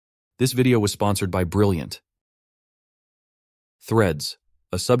This video was sponsored by Brilliant. Threads,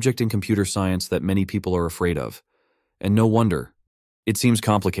 a subject in computer science that many people are afraid of. And no wonder. It seems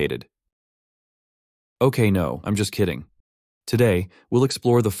complicated. Okay, no, I'm just kidding. Today, we'll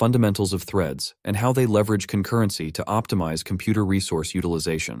explore the fundamentals of threads and how they leverage concurrency to optimize computer resource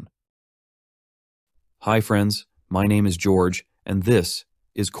utilization. Hi friends, my name is George, and this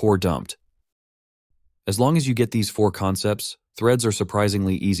is CodeCrafters. As long as you get these four concepts, threads are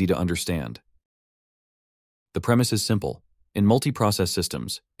surprisingly easy to understand. The premise is simple. In multi-process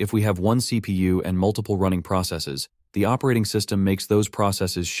systems, if we have one CPU and multiple running processes, the operating system makes those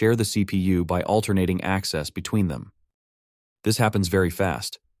processes share the CPU by alternating access between them. This happens very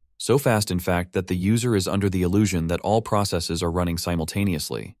fast. So fast, in fact, that the user is under the illusion that all processes are running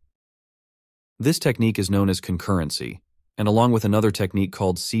simultaneously. This technique is known as concurrency, and along with another technique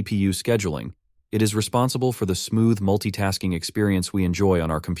called CPU scheduling, it is responsible for the smooth multitasking experience we enjoy on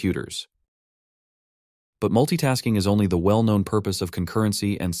our computers. But multitasking is only the well-known purpose of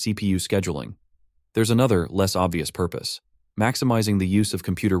concurrency and CPU scheduling. There's another, less obvious purpose: maximizing the use of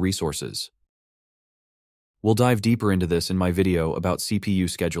computer resources. We'll dive deeper into this in my video about CPU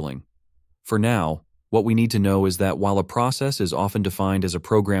scheduling. For now, what we need to know is that while a process is often defined as a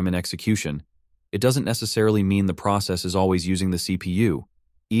program in execution, it doesn't necessarily mean the process is always using the CPU,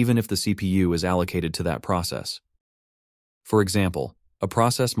 even if the CPU is allocated to that process. For example, a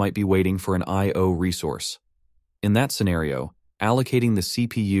process might be waiting for an I/O resource. In that scenario, allocating the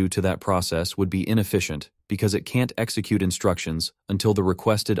CPU to that process would be inefficient because it can't execute instructions until the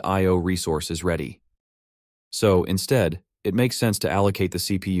requested I/O resource is ready. So, instead, it makes sense to allocate the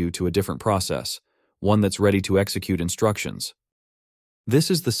CPU to a different process, one that's ready to execute instructions.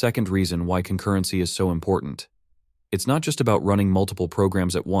 This is the second reason why concurrency is so important. It's not just about running multiple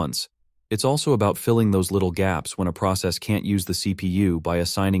programs at once, it's also about filling those little gaps when a process can't use the CPU by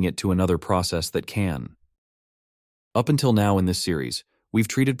assigning it to another process that can. Up until now in this series, we've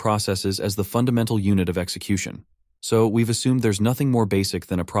treated processes as the fundamental unit of execution. So we've assumed there's nothing more basic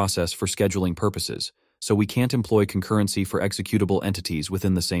than a process for scheduling purposes, so we can't employ concurrency for executable entities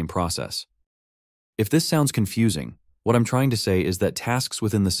within the same process. If this sounds confusing, what I'm trying to say is that tasks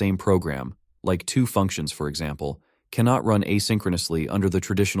within the same program, like two functions for example, cannot run asynchronously under the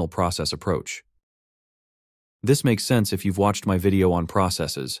traditional process approach. This makes sense if you've watched my video on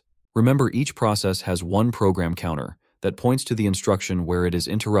processes. Remember, each process has one program counter that points to the instruction where it is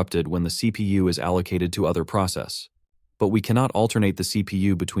interrupted when the CPU is allocated to other process. But we cannot alternate the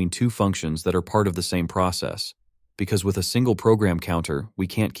CPU between two functions that are part of the same process, because with a single program counter, we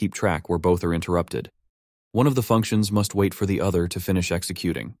can't keep track where both are interrupted. One of the functions must wait for the other to finish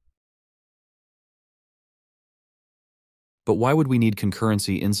executing. But why would we need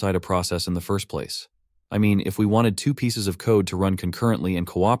concurrency inside a process in the first place? I mean, if we wanted two pieces of code to run concurrently and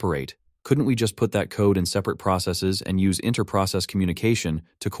cooperate, couldn't we just put that code in separate processes and use inter-process communication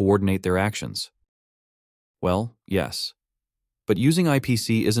to coordinate their actions? Well, yes. But using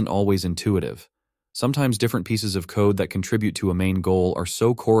IPC isn't always intuitive. Sometimes different pieces of code that contribute to a main goal are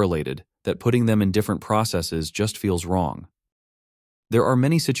so correlated that putting them in different processes just feels wrong. There are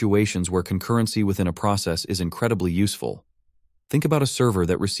many situations where concurrency within a process is incredibly useful. Think about a server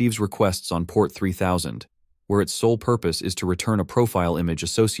that receives requests on port 3000, where its sole purpose is to return a profile image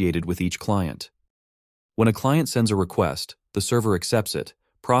associated with each client. When a client sends a request, the server accepts it,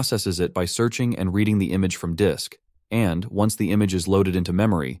 processes it by searching and reading the image from disk, and, once the image is loaded into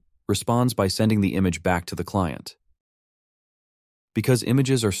memory, responds by sending the image back to the client. Because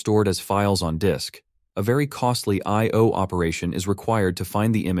images are stored as files on disk, a very costly I/O operation is required to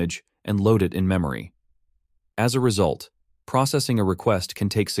find the image and load it in memory. As a result, processing a request can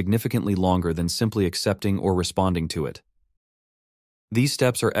take significantly longer than simply accepting or responding to it. These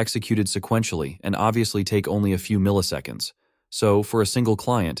steps are executed sequentially and obviously take only a few milliseconds, so for a single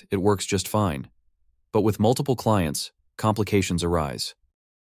client, it works just fine. But with multiple clients, complications arise.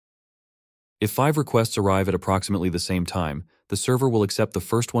 If 5 requests arrive at approximately the same time, the server will accept the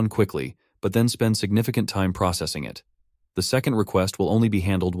first one quickly, but then spend significant time processing it. The second request will only be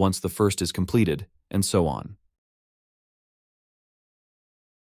handled once the first is completed, and so on.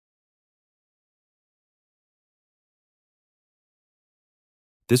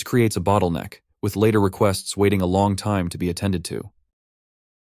 This creates a bottleneck, with later requests waiting a long time to be attended to.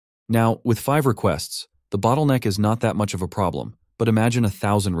 Now, with 5 requests, the bottleneck is not that much of a problem, but imagine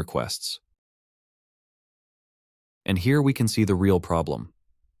 1,000 requests. And here we can see the real problem.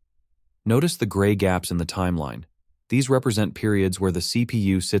 Notice the gray gaps in the timeline. These represent periods where the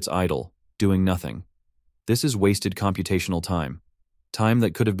CPU sits idle, doing nothing. This is wasted computational time, time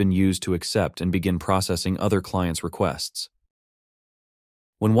that could have been used to accept and begin processing other clients' requests.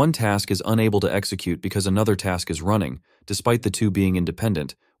 When one task is unable to execute because another task is running, despite the two being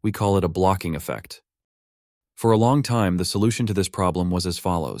independent, we call it a blocking effect. For a long time, the solution to this problem was as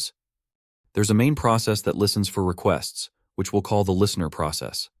follows. There's a main process that listens for requests, which we'll call the listener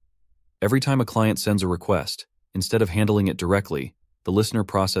process. Every time a client sends a request, instead of handling it directly, the listener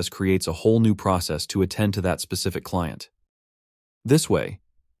process creates a whole new process to attend to that specific client. This way,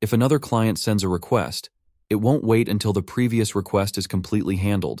 if another client sends a request, it won't wait until the previous request is completely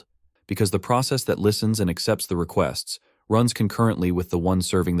handled, because the process that listens and accepts the requests runs concurrently with the one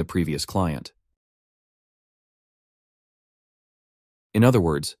serving the previous client. In other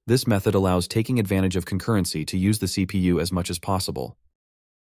words, this method allows taking advantage of concurrency to use the CPU as much as possible.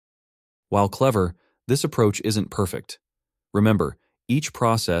 While clever, this approach isn't perfect. Remember, each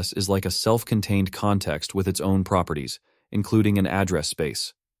process is like a self-contained context with its own properties, including an address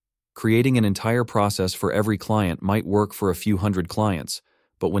space. Creating an entire process for every client might work for a few hundred clients,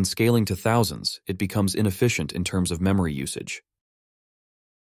 but when scaling to thousands, it becomes inefficient in terms of memory usage.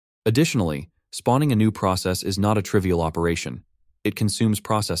 Additionally, spawning a new process is not a trivial operation. It consumes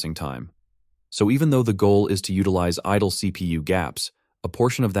processing time. So even though the goal is to utilize idle CPU gaps, a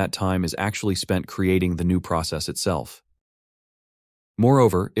portion of that time is actually spent creating the new process itself.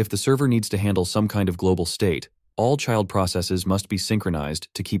 Moreover, if the server needs to handle some kind of global state, all child processes must be synchronized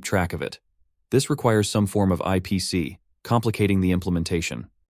to keep track of it. This requires some form of IPC, complicating the implementation.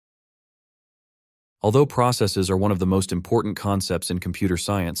 Although processes are one of the most important concepts in computer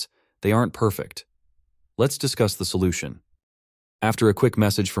science, they aren't perfect. Let's discuss the solution. After a quick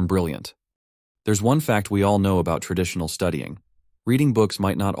message from Brilliant. There's one fact we all know about traditional studying. Reading books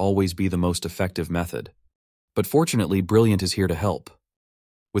might not always be the most effective method. But fortunately, Brilliant is here to help.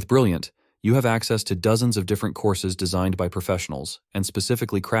 With Brilliant, you have access to dozens of different courses designed by professionals and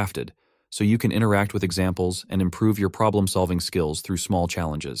specifically crafted, so you can interact with examples and improve your problem-solving skills through small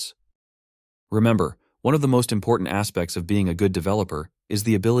challenges. Remember, one of the most important aspects of being a good developer is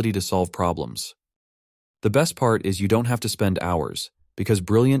the ability to solve problems. The best part is you don't have to spend hours, because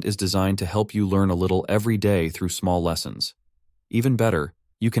Brilliant is designed to help you learn a little every day through small lessons. Even better,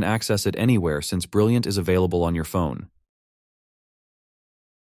 you can access it anywhere since Brilliant is available on your phone.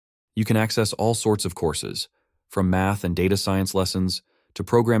 You can access all sorts of courses, from math and data science lessons to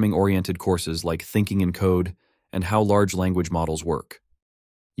programming-oriented courses like Thinking in Code and How Large Language Models Work.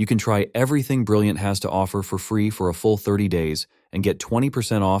 You can try everything Brilliant has to offer for free for a full 30 days and get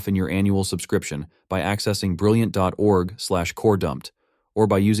 20% off in your annual subscription by accessing brilliant.org/coredumped or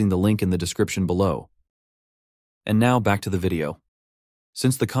by using the link in the description below. And now back to the video.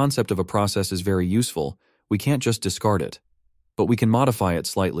 Since the concept of a process is very useful, we can't just discard it, but we can modify it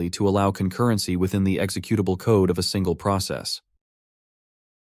slightly to allow concurrency within the executable code of a single process.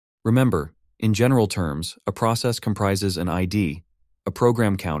 Remember, in general terms, a process comprises an ID, a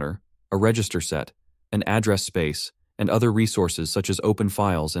program counter, a register set, an address space, and other resources such as open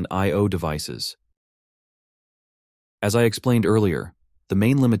files and I/O devices. As I explained earlier, the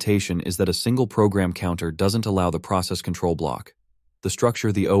main limitation is that a single program counter doesn't allow the process control block, the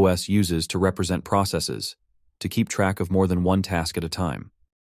structure the OS uses to represent processes, to keep track of more than one task at a time.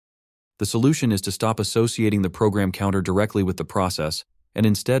 The solution is to stop associating the program counter directly with the process and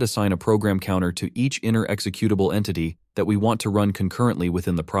instead assign a program counter to each inner executable entity that we want to run concurrently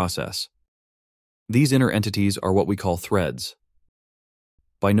within the process. These inner entities are what we call threads.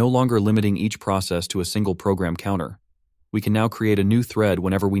 By no longer limiting each process to a single program counter, we can now create a new thread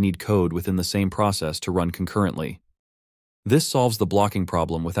whenever we need code within the same process to run concurrently. This solves the blocking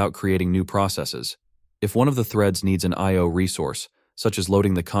problem without creating new processes. If one of the threads needs an I/O resource, such as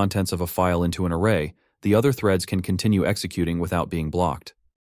loading the contents of a file into an array, the other threads can continue executing without being blocked.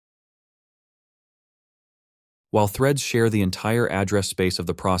 While threads share the entire address space of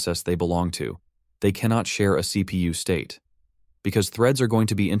the process they belong to, they cannot share a CPU state. Because threads are going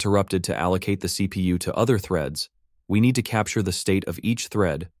to be interrupted to allocate the CPU to other threads, we need to capture the state of each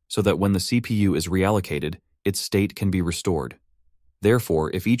thread so that when the CPU is reallocated, its state can be restored. Therefore,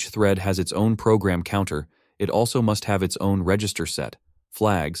 if each thread has its own program counter, it also must have its own register set,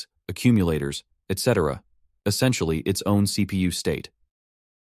 flags, accumulators, etc., essentially its own CPU state.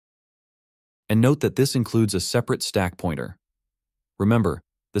 And note that this includes a separate stack pointer. Remember,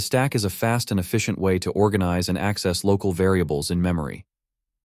 the stack is a fast and efficient way to organize and access local variables in memory.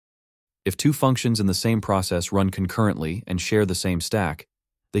 If two functions in the same process run concurrently and share the same stack,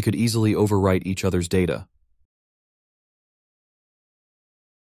 they could easily overwrite each other's data.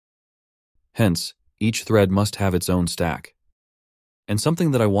 Hence, each thread must have its own stack. And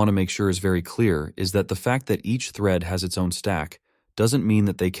something that I want to make sure is very clear is that the fact that each thread has its own stack doesn't mean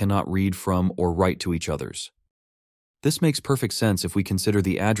that they cannot read from or write to each other's. This makes perfect sense if we consider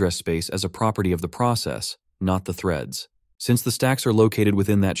the address space as a property of the process, not the threads. Since the stacks are located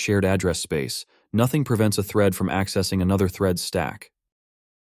within that shared address space, nothing prevents a thread from accessing another thread's stack.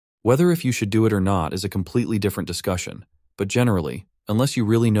 Whether if you should do it or not is a completely different discussion, but generally, unless you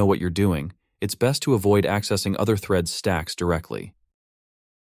really know what you're doing, it's best to avoid accessing other threads' stacks directly.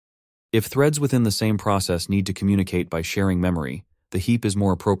 If threads within the same process need to communicate by sharing memory, the heap is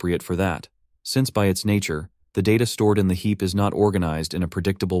more appropriate for that, since by its nature, the data stored in the heap is not organized in a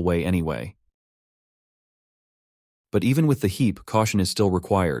predictable way anyway. But even with the heap, caution is still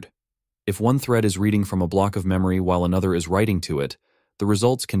required. If one thread is reading from a block of memory while another is writing to it, the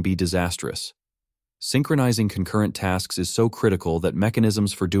results can be disastrous. Synchronizing concurrent tasks is so critical that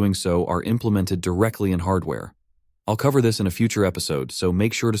mechanisms for doing so are implemented directly in hardware. I'll cover this in a future episode, so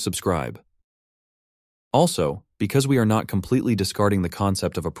make sure to subscribe. Also, because we are not completely discarding the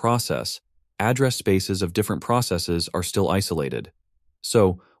concept of a process, address spaces of different processes are still isolated.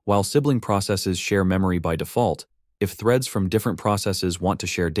 So, while sibling processes share memory by default, if threads from different processes want to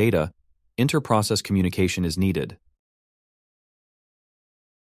share data, inter-process communication is needed.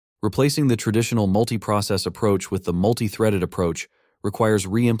 Replacing the traditional multi-process approach with the multi-threaded approach requires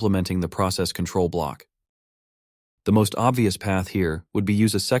re-implementing the process control block. The most obvious path here would be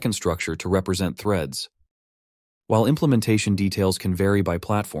use a second structure to represent threads. While implementation details can vary by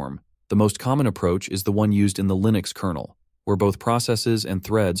platform, the most common approach is the one used in the Linux kernel, where both processes and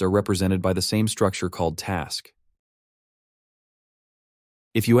threads are represented by the same structure called task.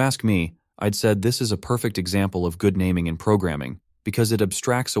 If you ask me, I'd said this is a perfect example of good naming in programming because it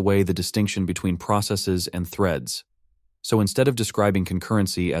abstracts away the distinction between processes and threads. So instead of describing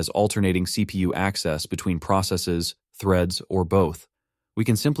concurrency as alternating CPU access between processes, threads, or both, we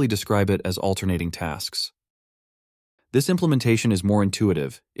can simply describe it as alternating tasks. This implementation is more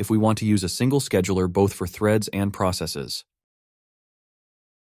intuitive if we want to use a single scheduler both for threads and processes.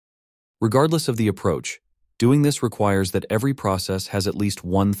 Regardless of the approach, doing this requires that every process has at least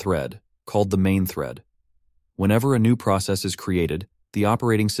one thread, called the main thread. Whenever a new process is created, the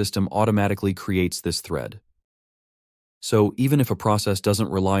operating system automatically creates this thread. So even if a process doesn't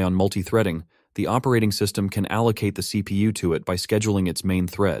rely on multi-threading, the operating system can allocate the CPU to it by scheduling its main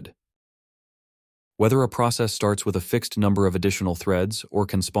thread. Whether a process starts with a fixed number of additional threads or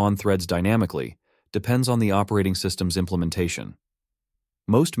can spawn threads dynamically depends on the operating system's implementation.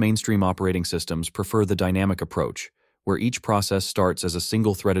 Most mainstream operating systems prefer the dynamic approach, where each process starts as a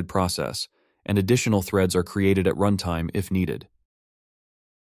single-threaded process, and additional threads are created at runtime if needed.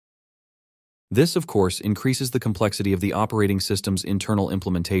 This, of course, increases the complexity of the operating system's internal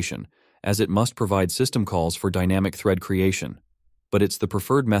implementation, as it must provide system calls for dynamic thread creation. But it's the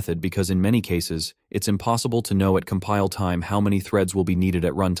preferred method because in many cases, it's impossible to know at compile time how many threads will be needed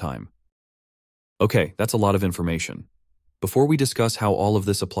at runtime. Okay, that's a lot of information. Before we discuss how all of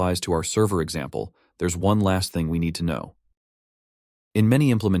this applies to our server example, there's one last thing we need to know. In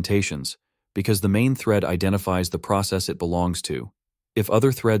many implementations, because the main thread identifies the process it belongs to, if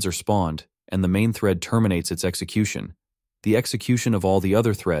other threads are spawned, and the main thread terminates its execution, the execution of all the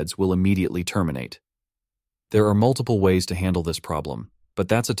other threads will immediately terminate. There are multiple ways to handle this problem, but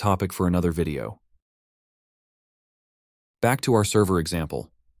that's a topic for another video. Back to our server example.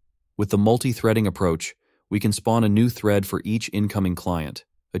 With the multi-threading approach, we can spawn a new thread for each incoming client,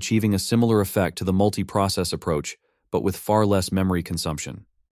 achieving a similar effect to the multi-process approach, but with far less memory consumption.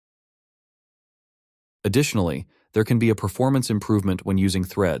 Additionally, there can be a performance improvement when using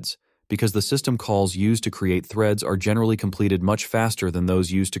threads, because the system calls used to create threads are generally completed much faster than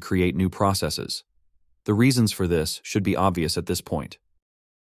those used to create new processes. The reasons for this should be obvious at this point.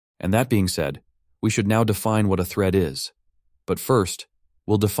 And that being said, we should now define what a thread is. But first,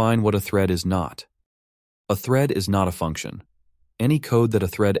 we'll define what a thread is not. A thread is not a function. Any code that a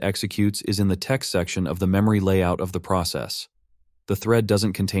thread executes is in the text section of the memory layout of the process. The thread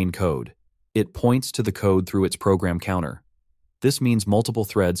doesn't contain code. It points to the code through its program counter. This means multiple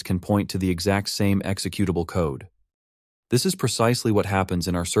threads can point to the exact same executable code. This is precisely what happens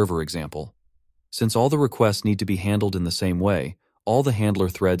in our server example. Since all the requests need to be handled in the same way, all the handler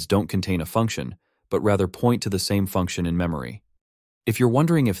threads don't contain a function, but rather point to the same function in memory. If you're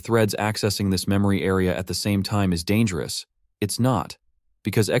wondering if threads accessing this memory area at the same time is dangerous, it's not,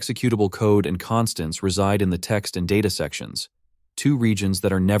 because executable code and constants reside in the text and data sections, two regions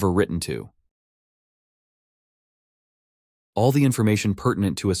that are never written to. All the information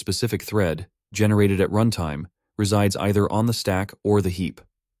pertinent to a specific thread, generated at runtime, resides either on the stack or the heap.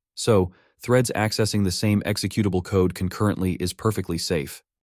 So, threads accessing the same executable code concurrently is perfectly safe.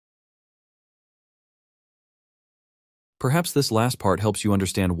 Perhaps this last part helps you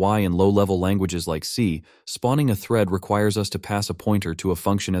understand why in low-level languages like C, spawning a thread requires us to pass a pointer to a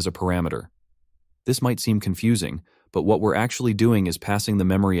function as a parameter. This might seem confusing, but what we're actually doing is passing the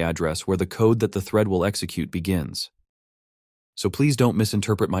memory address where the code that the thread will execute begins. So please don't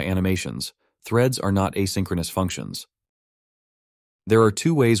misinterpret my animations. Threads are not asynchronous functions. There are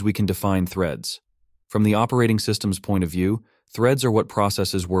two ways we can define threads. From the operating system's point of view, threads are what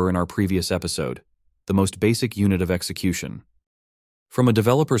processes were in our previous episode, the most basic unit of execution. From a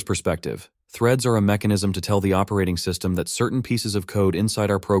developer's perspective, threads are a mechanism to tell the operating system that certain pieces of code inside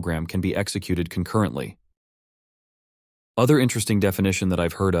our program can be executed concurrently. Other interesting definition that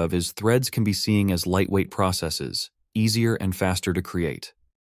I've heard of is threads can be seen as lightweight processes, easier and faster to create.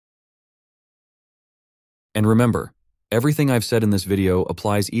 And remember, everything I've said in this video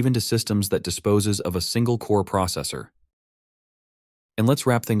applies even to systems that disposes of a single core processor. And let's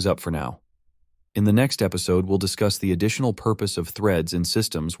wrap things up for now. In the next episode, we'll discuss the additional purpose of threads in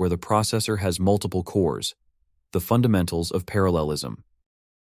systems where the processor has multiple cores, the fundamentals of parallelism.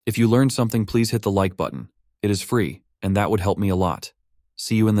 If you learned something, please hit the like button. It is free, and that would help me a lot.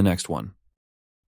 See you in the next one.